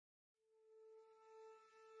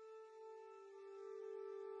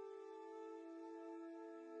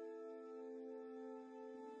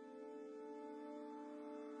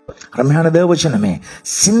அருமையான தேவவசனமே,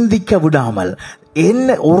 சிந்திக்க விடாமல்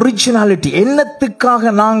என்ன ஒரிஜினாலிட்டி,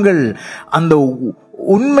 என்னத்துக்காக நாங்கள் அந்த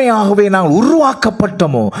உண்மையாகவே நாங்கள்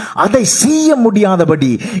உருவாக்கப்பட்டோமோ அதை செய்ய முடியாதபடி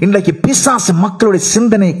இன்றைக்கு பிசாசு மக்களுடைய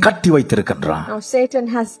சிந்தனையை கட்டி வைத்திருக்கின்றான். Now Satan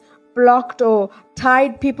has blocked or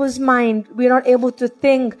tied people's mind. We are not able to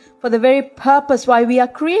think for the very purpose why we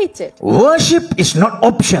are created. Worship is not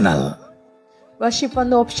optional. Worship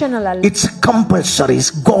வந்து optional அல்ல. It's compulsory.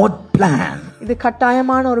 It's God plan. இது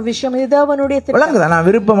கட்டாயமான ஒரு விஷயம். இது தேவனுடைய திட்டம். விளங்குதா? நான்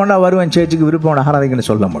விருப்பம்னா வருவேன் சர்ச்சுக்கு, விருப்பம் ஆராதிக்கன்னு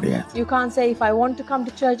சொல்ல முடியாது. You can't say if I want to come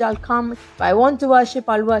to church I'll come, if I want to worship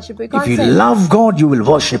I'll worship. You can't say. If you love God you will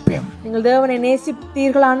worship him. நீங்கள் தேவனை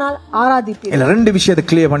நேசிப்பீர்களானால் ஆராதிப்பீர்கள். இல்ல ரெண்டு விஷயத்தை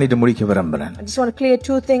கிளியர் பண்ணிட்டு முடிக்க விரும்புறேன். I just want to clear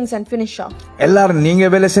two things and finish off. எல்லாரும் நீங்க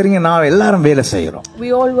வேலை செய்றீங்க, நான் எல்லாரும் வேலை செய்றோம்.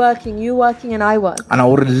 We all working, you working and I work. ஆனா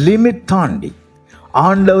ஒரு லிமிட் தாண்டி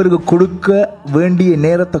ஆண்டவருக்கு கொடுக்க வேண்டிய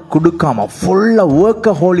நேரத்தை கொடுக்காம ஃபுல்லா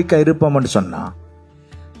வொர்க்கஹோலிக்கா இருப்போம்னு சொன்னா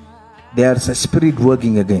there's a spirit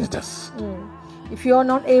working against us. If you are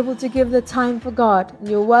not able to give the time for God and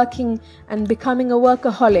you're working and becoming a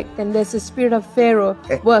workaholic, then there's a spirit of Pharaoh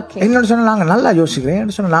working. என்ன சொன்னா நாங்க நல்லா யோசிக்கிறேன்.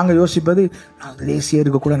 என்ன சொன்னா நாங்க யோசிப்பது நான் லேசியா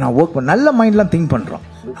இருக்க கூட, நான் வொர்க் பண்ண நல்ல மைண்ட்லாம் திங்க் பண்றோம்.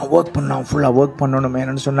 நான் வொர்க் பண்ணோம், ஃபுல்லா வொர்க் பண்ணணும்.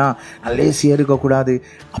 என்னன்னு சொன்னா நான் லேசியா இருக்க கூடாது.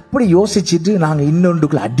 அப்படி யோசிச்சுட்டு நாங்க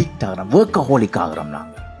இன்னொன்றுக்குள்ள அடிக்ட் ஆகிறோம், வொர்க்கஹோலிக் ஆகிறோம்.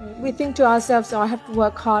 நாங்க we think to ourselves, oh, I have to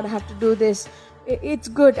work hard, I have to do this, it's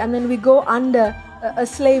good, and then we go under a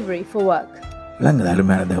slavery for work. இல்லங்க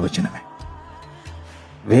அருமையான தேவவசனமே,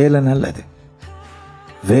 வேலை நல்லது,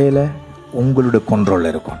 வேலை உங்களுடைய கண்ட்ரோல்ல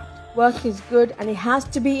இருக்கும். Work is good and it has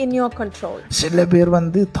to be in your control. சில பேர்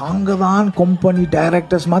வந்து தாங்க தான் கம்பெனி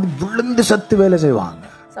டைரக்டர்ஸ் மாதிரி விழுந்து சத்து வேலை செய்வாங்க.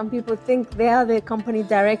 Some people think they are the company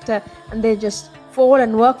director and they just fall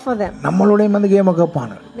and work for them. நம்மளோட வந்து game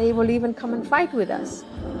கப்பாங்க. They will even come and fight with us.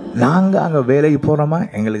 நாங்க அங்க வேலைக்கு போறோமா,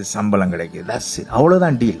 எங்களுக்கு சம்பளம் கிடைக்குது, that's it,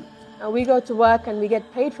 அவ்வளவுதான் deal. We go to work and we get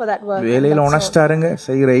paid for that work. வேலையில honest-ஆ இருங்க,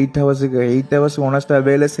 செய்யற 8 hours honest-ஆ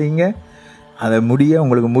வேலை செய்யுங்க. அதை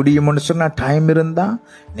உங்களுக்கு முடியும்னு சொன்னா டைம் இருந்தா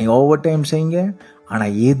நீங்க ஓவர் டைம் செய்யுங்க. ஆனா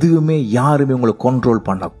எதுவுமே யாருமே உங்களை கண்ட்ரோல்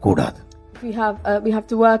பண்ண கூடாது. We have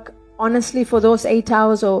to work honestly for those 8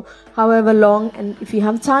 hours or however long, and if you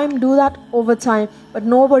have time do that over time, but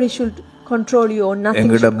nobody should control you or nothing.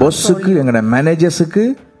 எங்கட பாஸ்க்கு, எங்கட மேனேஜர்ஸ்க்கு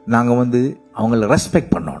நாங்க வந்து அவங்களை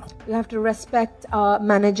ரெஸ்பெக்ட் பண்ணணும். We have to respect our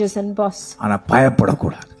managers and boss. ஆனா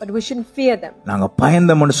பயப்படக்கூடாது. But we shouldn't fear them. நாங்க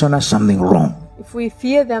பயந்தோம்னு சொன்னா something wrong. If we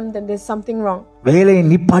fear them, then there's something wrong. வேலையை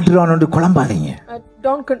நிப்பாட்டிடுவானு குழம்பாதீங்க.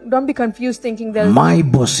 Don't be confused thinking that my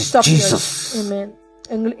boss is Jesus. Amen.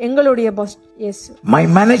 எங்களுடைய boss இயேசு. My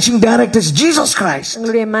managing director is Jesus Christ.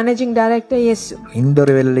 எங்களுடைய managing director இயேசு. இந்த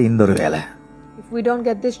ஒரு வேலை. If we don't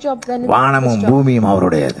get this job, then வானமும் பூமியும்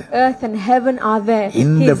அவருடையது. Earth and heaven are there.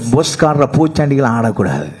 இந்த bossகாரர பூச்சாண்டிகள்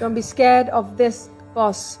ஆடக்கூடாது. Don't be scared of this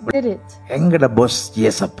boss. Did it? எங்கட boss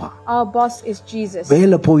இயேசப்பா. Our boss is Jesus.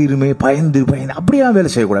 வேலை போயிருமே பயந்து அப்படியே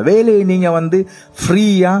வேலை செய்யக்கூடாது. வேலையை நீங்க வந்து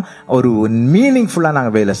ஃப்ரீயா ஒரு மீனிங்ஃபுல்லா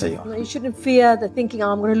நாங்க வேலை செய்யும். You shouldn't fear the thinking,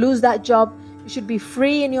 I'm going to lose that job. You should be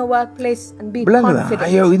free in your workplace and be confident.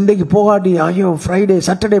 ஐயோ இன்றைக்கு போகாட்டி, ஐயோ ஃப்ரைடே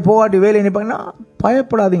சாட்டர்டே போகாட்டி வேலை நிப்பாங்கன்னா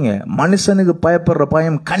பயப்படாதீங்க. மனுஷனுக்கு பயப்படுற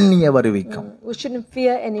பயம் கண்ணிய வருவிக்கும். We shouldn't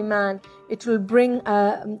fear any man. It will bring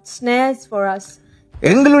snares for us.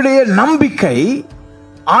 எங்களுடைய நம்பிக்கை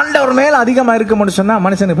ஆண்டவர் மேல அதிகமா இருக்கும்னு சொன்னா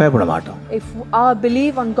மனுஷனுக்கு பயப்பட மாட்டோம். If our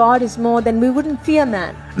belief on God is more, then we wouldn't fear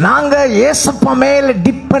man. நாங்க இயேசுப்பா மேல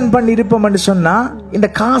டிபெண்ட் பண்ணி இருப்போம்னு சொன்னா இந்த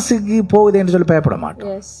காசுக்கு போகுதுன்னு சொல்லி பயப்பட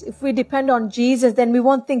மாட்டோம். Yes, if we depend on Jesus, then we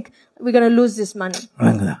won't think we're going to lose this money.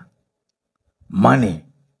 Money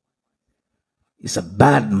is a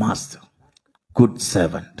bad master, good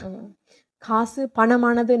servant. காசு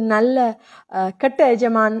பணமானது நல்ல கெட்ட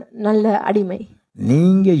எஜமான், நல்ல அடிமை.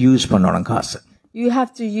 நீங்க யூஸ் பண்ணணும் காசு. You have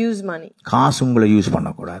to use money. காசு உங்களை யூஸ் பண்ண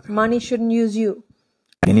கூடாது. Money shouldn't use you.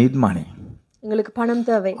 You need money. உங்களுக்கு பணம்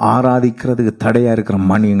தேவை. ஆராதிக்கிறதுக்கு தடையா இருக்கிற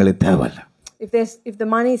மணி உங்களுக்கு தேவையில்லை. If the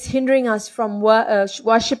money is hindering us from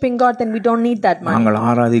worshiping God, then we don't need that money. நாங்கள்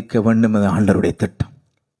ஆராதிக்க வேண்டும் என்பது ஆண்டவருடைய திட்டம்.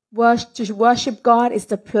 To worship God is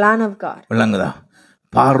the plan of God. விளங்குதா?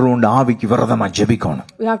 பார்வோன் ஆவிக்கு விரோதமா ஜெபிக்கணும்.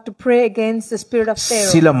 We have to pray against the spirit of Pharaoh.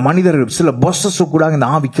 சில மனிதர்கள், சில bosses கூட இந்த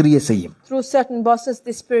ஆவி கிரியை செய்யும். Through certain bosses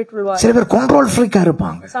the spirit will work. சில பேர் கண்ட்ரோல் ஃப்ரீக்கா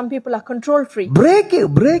இருப்பாங்க. Some people are control freak.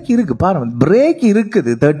 Break இருக்கு பாருங்க. பிரேக்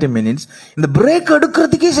இருக்குது 30 minutes. இந்த பிரேக்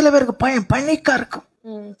எடுக்கிறதுக்கே சில பேருக்கு பனிக்கா இருக்கும்.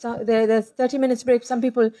 So there's 30 minutes break. Some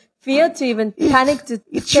people fear to even panic to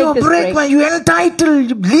it's take this break. You entitled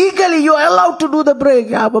legally, you are allowed to do the break.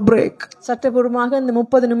 You have a break. சட்டபூர்வமாக இந்த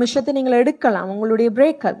 30 நிமிஷத்தை நீங்கள் எடுக்கலாம், உங்களுடைய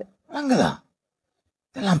பிரேக் அது. அங்கதான்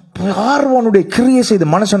இதெல்லாம் பார்வோனுடைய கிரியை செய்து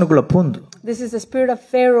மனுஷனுக்குள்ள பூந்து. This is the spirit of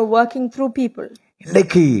Pharaoh working through people.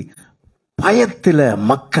 இன்னைக்கு பயத்துல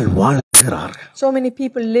மக்கள் வாழ பயப்படுகிறார்கள். So many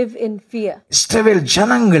people live in fear. இஸ்ரவேல்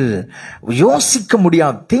ஜனங்கள் யோசிக்க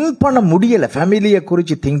முடியாது, திங்க் பண்ண முடியல, ஃபேமிலியை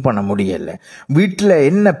குறித்து திங்க் பண்ண முடியல, வீட்டில்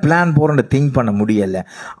என்ன பிளான் போறோன்னு திங்க் பண்ண முடியல.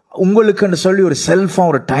 உங்களுக்குன்னு சொல்லி ஒரு செல்ஃபா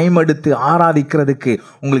ஒரு டைம் எடுத்து ஆராதிக்கிறதுக்கு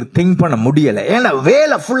உங்களுக்கு திங்க் பண்ண முடியல. ஏன்னா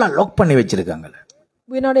வேலை ஃபுல்லா லாக் பண்ணி வச்சிருக்காங்க.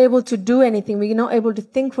 We're not able to do anything. We're not able to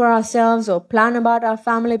think for ourselves or plan about our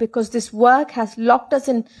family because this work has locked us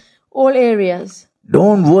in all areas.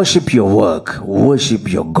 Don't worship your work, worship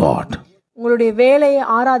your God. உங்களுடைய வேலையை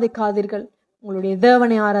ஆராதிக்காதீர்கள், உங்களுடைய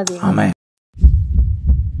தேவனை ஆராதியுங்கள். ஆமென்.